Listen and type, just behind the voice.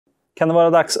Kan det vara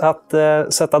dags att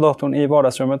sätta datorn i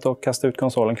vardagsrummet och kasta ut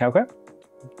konsolen kanske?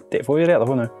 Det får vi reda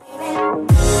på nu.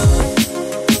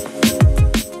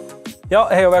 Ja,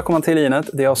 hej och välkomna till Inet.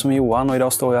 Det är jag som är Johan och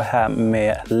idag står jag här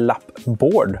med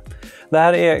Lapboard. Det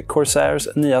här är Corsairs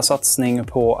nya satsning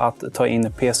på att ta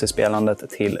in PC-spelandet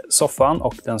till soffan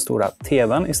och den stora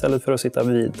tvn istället för att sitta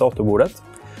vid datorbordet.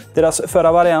 Deras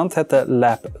förra variant hette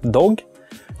Lapdog.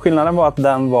 Skillnaden var att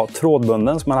den var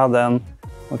trådbunden, så man hade en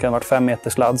 5 meter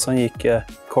sladd som gick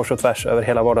kors och tvärs över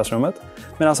hela vardagsrummet.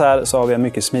 Medan här så har vi en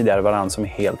mycket smidigare variant som är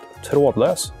helt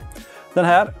trådlös. Den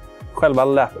här, själva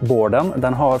Lapboarden,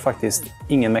 den har faktiskt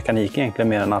ingen mekanik egentligen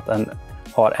mer än att den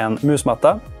har en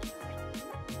musmatta.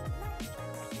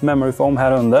 Memory foam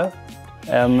här under.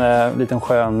 En liten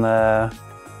skön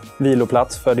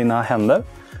viloplats för dina händer.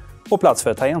 Och plats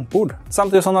för ett tangentbord.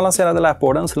 Samtidigt som de lanserade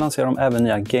Lapboarden så lanserar de även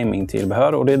nya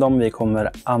gaming-tillbehör. Och det är de vi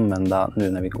kommer använda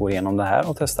nu när vi går igenom det här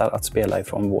och testar att spela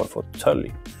ifrån vår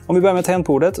fåtölj. Om vi börjar med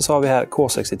tangentbordet så har vi här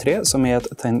K63 som är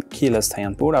ett keyless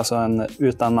tangentbord, alltså en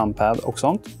utan numpad och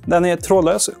sånt. Den är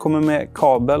trådlös, kommer med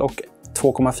kabel och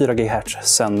 2,4 GHz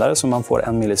sändare så man får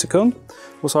 1 millisekund.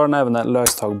 Och så har den även en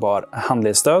löstagbar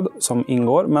handledsstöd som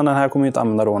ingår, men den här kommer vi inte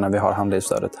använda då när vi har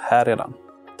handledsstödet här redan.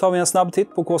 Tar vi en snabb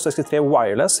titt på K63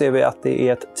 Wireless ser vi att det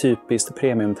är ett typiskt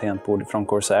premium tangentbord från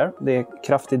Corsair. Det är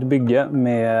kraftigt bygge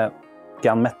med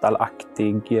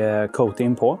gunmetal-aktig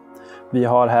coating på. Vi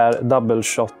har här double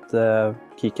shot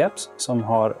keycaps som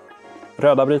har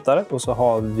röda brytare och så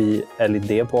har vi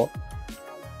LED på.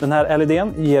 Den här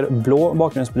LEDn ger blå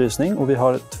bakgrundsbelysning och vi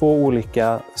har 2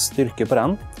 olika styrkor på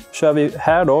den. Kör vi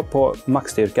här då på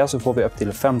maxstyrka så får vi upp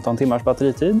till 15 timmars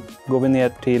batteritid. Går vi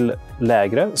ner till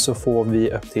lägre så får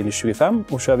vi upp till 25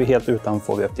 och kör vi helt utan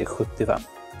får vi upp till 75.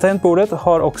 Tangentbordet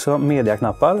har också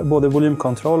mediaknappar, både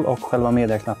volymkontroll och själva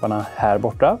mediaknapparna här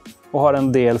borta. Och har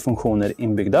en del funktioner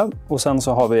inbyggda. Och sen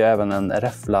så har vi även en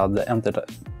räfflad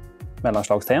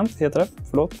mellanslagstangent heter det,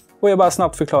 förlåt. Och jag bara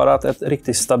snabbt förklarat ett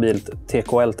riktigt stabilt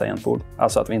TKL-tangentbord,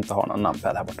 alltså att vi inte har någon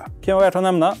numpad här borta. Kan vara värt att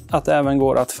nämna att det även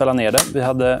går att fälla ner det, vi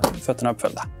hade fötterna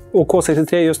uppfällda. Och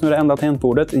K63 är just nu det enda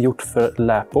tangentbordet gjort för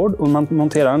Lapboard och man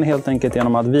monterar den helt enkelt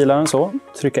genom att vila den så,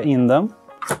 trycka in den,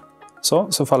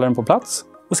 så faller den på plats.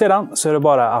 Och sedan så är det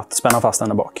bara att spänna fast den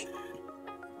där bak.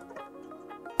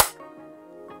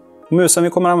 Musen vi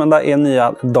kommer att använda är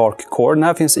nya Dark Core. Den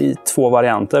här finns i 2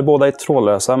 varianter. Båda är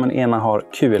trådlösa men ena har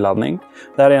QI-laddning.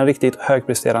 Det här är en riktigt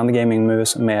högpresterande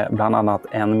gamingmus med bland annat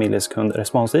 1 millisekund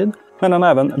responstid. Men den har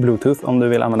även Bluetooth om du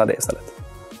vill använda det istället.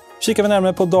 Kikar vi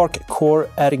närmare på Dark Core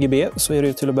RGB så är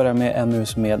det till att börja med en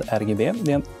mus med RGB.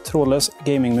 Det är en trådlös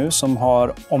gamingmus som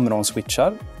har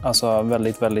områdsswitchar. Alltså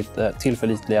väldigt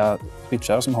tillförlitliga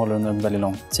switchar som håller under en väldigt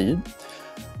lång tid.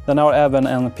 Den har även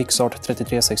en Pixart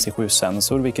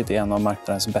 3367-sensor, vilket är en av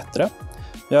marknadens bättre.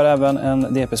 Vi har även en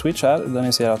DP-switch här, där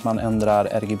ni ser att man ändrar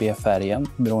RGB-färgen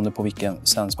beroende på vilken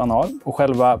sens man har. Och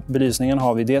själva belysningen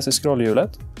har vi dels i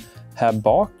scrollhjulet, här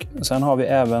bak. Sen har vi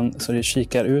även, så det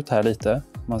kikar ut här lite,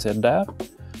 man ser där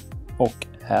och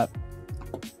här.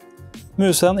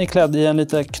 Musen är klädd i en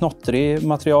lite knottrig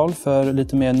material för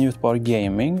lite mer njutbar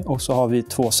gaming. Och så har vi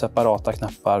 2 separata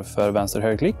knappar för vänster och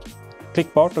högerklick.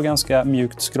 Klickbart och ganska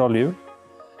mjukt scrollhjul.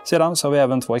 Sedan så har vi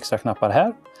även 2 extra knappar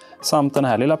här. Samt den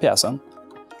här lilla pjäsen.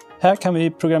 Här kan vi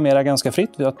programmera ganska fritt.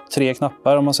 Vi har 3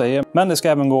 knappar om man säger. Men det ska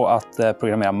även gå att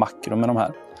programmera makro med de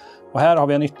här. Och här har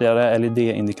vi en ytterligare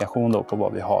LED-indikation då på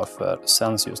vad vi har för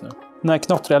sens just nu. Det här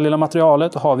knottriga lilla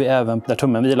materialet har vi även där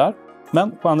tummen vilar.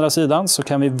 Men på andra sidan så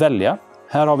kan vi välja.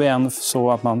 Här har vi en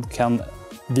så att man kan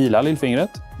vila lillfingret.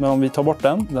 Men om vi tar bort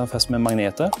den fästs med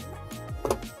magneter.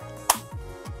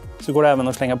 Så går det även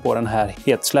att slänga på den här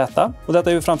helt släta. Och detta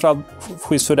är ju framförallt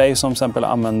schysst för dig som till exempel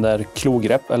använder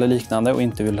klogrepp eller liknande och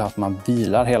inte vill att man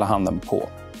vilar hela handen på.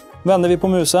 Vänder vi på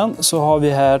musen så har vi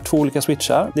här 2 olika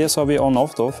switchar. Dels har vi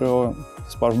on-off då för att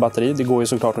spara på batteri. Det går ju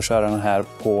såklart att köra den här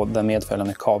på den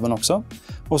medföljande kabeln också.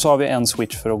 Och så har vi en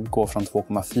switch för att gå från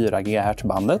 2,4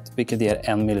 GHz-bandet, vilket ger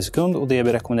 1 millisekund och det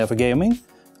vi rekommenderar för gaming.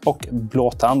 Och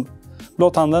blåtand.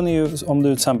 Blåtanden är ju om du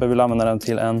till exempel vill använda den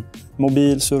till en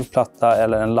mobil surfplatta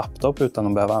eller en laptop utan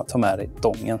att behöva ta med dig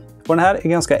dongen. Och den här är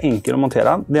ganska enkel att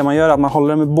montera. Det man gör är att man håller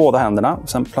den med båda händerna.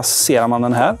 Sen placerar man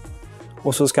den här.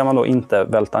 Och så ska man då inte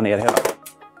välta ner hela.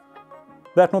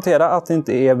 Värt att notera att det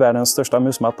inte är världens största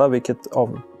musmatta, vilket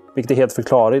är helt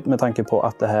förklarligt med tanke på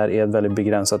att det här är ett väldigt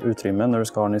begränsat utrymme när du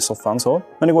ska ha den i soffan så.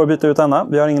 Men det går att byta ut denna.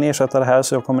 Vi har ingen ersättare här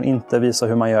så jag kommer inte visa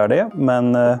hur man gör det.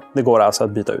 Men det går alltså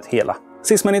att byta ut hela.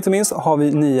 Sist men inte minst har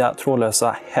vi nya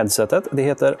trådlösa headsetet. Det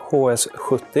heter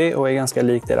HS70 och är ganska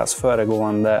likt deras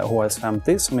föregående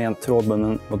HS50 som är en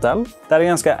trådbunden modell. Det här är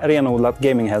ganska renodlat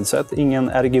gaming headset, ingen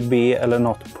RGB eller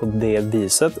något på det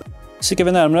viset. Kikar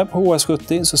vi närmare på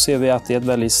HS70 så ser vi att det är ett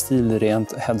väldigt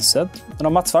stilrent headset. Den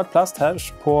har mattsvart plast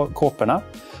här på kåporna.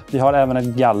 Vi har även ett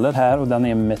galler här och den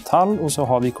är metall och så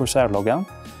har vi Corsair-loggan.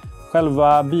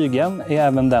 Själva bygeln är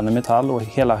även den i metall och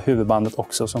hela huvudbandet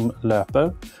också som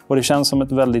löper. Och det känns som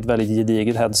ett väldigt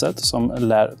gediget headset som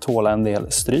lär tåla en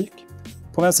del stryk.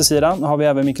 På vänstersidan har vi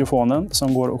även mikrofonen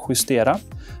som går att justera.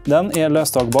 Den är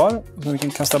löstagbar så vi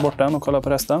kan kasta bort den och kolla på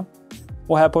resten.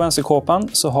 Och här på vänsterkåpan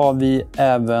så har vi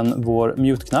även vår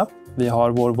mute-knapp. Vi har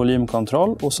vår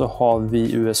volymkontroll och så har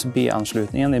vi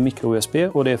USB-anslutningen. Det är micro-USB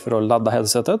och det är för att ladda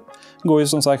headsetet. Det går ju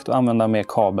som sagt att använda med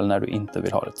kabel när du inte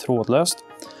vill ha det trådlöst.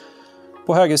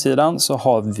 På högersidan så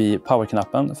har vi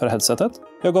powerknappen för headsetet.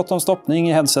 Vi har gott om stoppning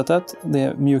i headsetet. Det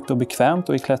är mjukt och bekvämt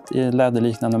och är klätt i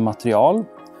läderliknande material.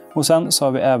 Och sen så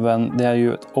har vi även, det är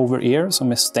ju ett over-ear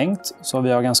som är stängt. Så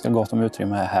vi har ganska gott om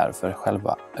utrymme här för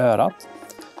själva örat.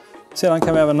 Sedan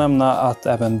kan vi även nämna att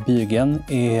även bygeln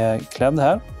är klädd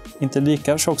här. Inte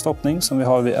lika tjock stoppning som vi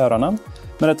har vid öronen.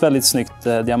 Men ett väldigt snyggt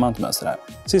diamantmönster här.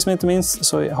 Sist men inte minst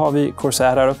så har vi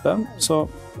Corsair här uppe. Så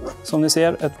som ni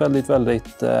ser ett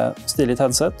väldigt stiligt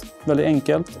headset. Väldigt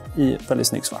enkelt i väldigt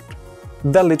snygg svart.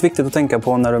 Väldigt viktigt att tänka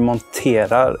på när du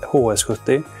monterar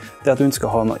HS70. Det är att du inte ska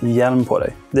ha någon hjälm på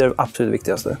dig. Det är det absolut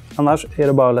viktigaste. Annars är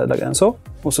det bara att lägga den så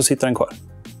och så sitter den kvar.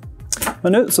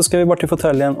 Men nu så ska vi bort till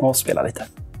fåtöljen och spela lite.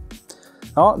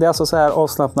 Ja, det är alltså så här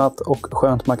avslappnat och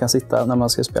skönt man kan sitta när man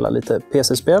ska spela lite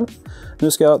PC-spel.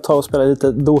 Nu ska jag ta och spela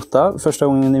lite Dota. Första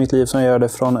gången i mitt liv som jag gör det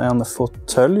från en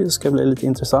fåtölj. Ska bli lite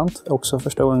intressant. Också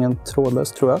första gången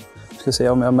trådlöst tror jag. Ska se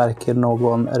om jag märker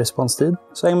någon responstid.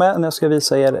 Så häng med när jag ska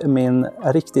visa er min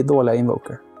riktigt dåliga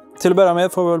invoker. Till att börja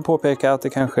med får vi väl påpeka att det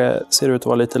kanske ser ut att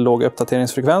vara lite låg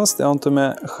uppdateringsfrekvens. Det har inte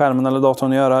med skärmen eller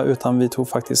datorn att göra utan vi tog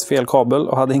faktiskt fel kabel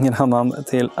och hade ingen annan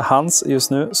till hands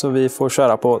just nu. Så vi får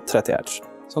köra på 30 Hz.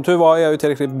 Som tur var är jag ju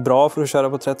tillräckligt bra för att köra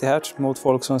på 30 Hz mot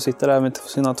folk som sitter där med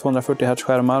sina 240 Hz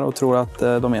skärmar och tror att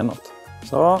de är något.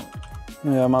 Så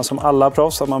nu gör man som alla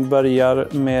proffs att man börjar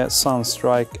med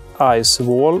Sunstrike Ice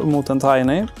Wall mot en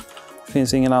Tiny. Det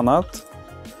finns ingen annat.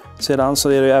 Sedan så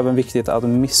är det även viktigt att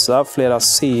missa flera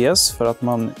CS för att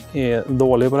man är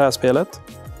dålig på det här spelet.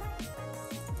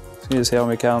 Ska vi se om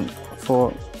vi kan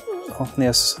få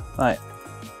nes. Nej.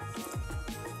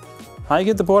 Han gick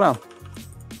inte på den.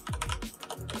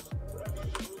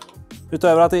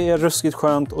 Utöver att det är ruskigt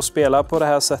skönt att spela på det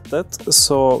här sättet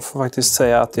så får jag faktiskt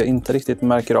säga att jag inte riktigt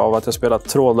märker av att jag spelar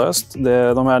trådlöst.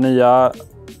 De här nya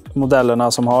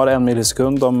modellerna som har 1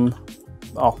 millisekund,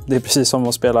 det är precis som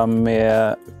att spela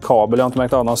med kabel. Jag har inte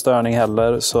märkt av någon störning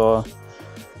heller.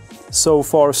 So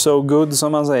far so good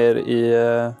som man säger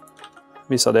i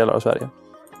vissa delar av Sverige.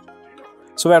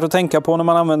 Så värt att tänka på när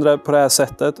man använder det på det här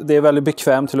sättet. Det är väldigt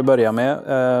bekvämt till att börja med.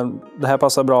 Det här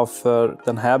passar bra för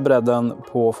den här bredden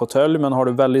på fåtölj. Men har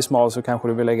du väldigt smal så kanske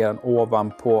du vill lägga den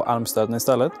ovanpå armstöden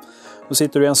istället. Då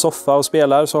sitter du i en soffa och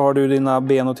spelar så har du dina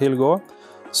ben att tillgå.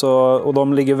 Och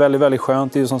de ligger väldigt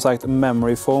skönt. Det är ju som sagt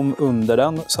memory foam under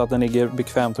den. Så att den ligger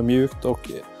bekvämt och mjukt. Och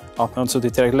den har inte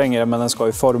suttit tillräckligt längre men den ska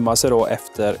ju forma sig då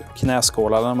efter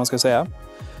knäskålarna man ska säga.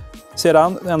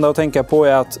 Sedan, det enda att tänka på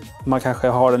är att man kanske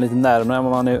har den lite närmare än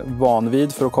vad man är van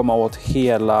vid för att komma åt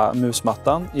hela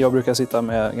musmattan. Jag brukar sitta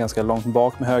med ganska långt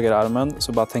bak med högerarmen,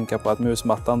 så bara tänka på att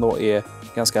musmattan då är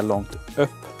ganska långt upp.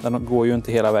 Den går ju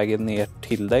inte hela vägen ner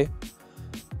till dig.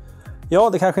 Ja,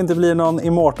 det kanske inte blir någon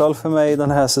Immortal för mig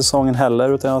den här säsongen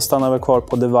heller, utan jag stannar väl kvar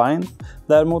på Divine.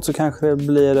 Däremot så kanske det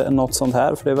blir något sånt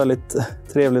här, för det är väldigt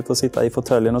trevligt att sitta i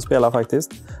fåtöljen och spela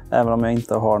faktiskt. Även om jag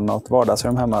inte har något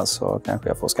vardagsrum hemma så kanske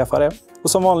jag får skaffa det. Och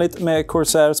som vanligt med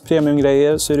Corsairs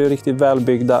premiumgrejer så är det riktigt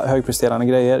välbyggda, högpresterande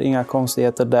grejer. Inga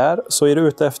konstigheter där. Så är du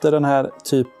ute efter den här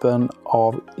typen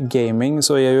av gaming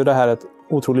så är ju det här ett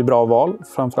otroligt bra val.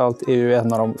 Framförallt är ju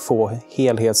en av de få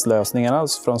helhetslösningarna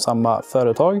från samma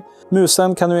företag.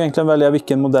 Musen kan du egentligen välja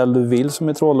vilken modell du vill som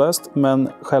är trådlöst. Men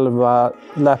själva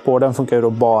lapboarden funkar ju då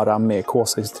bara med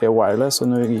K63 wireless. Och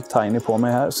nu gick Tiny på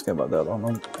mig här. Ska jag bara döda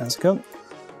honom en sekund.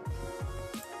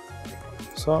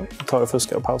 Så jag tar och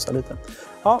fuskar och pausar lite.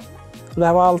 Ja, det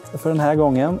här var allt för den här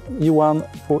gången. Johan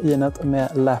på Inet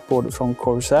med Lapboard från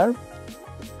Corsair.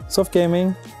 Soft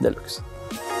Gaming Deluxe.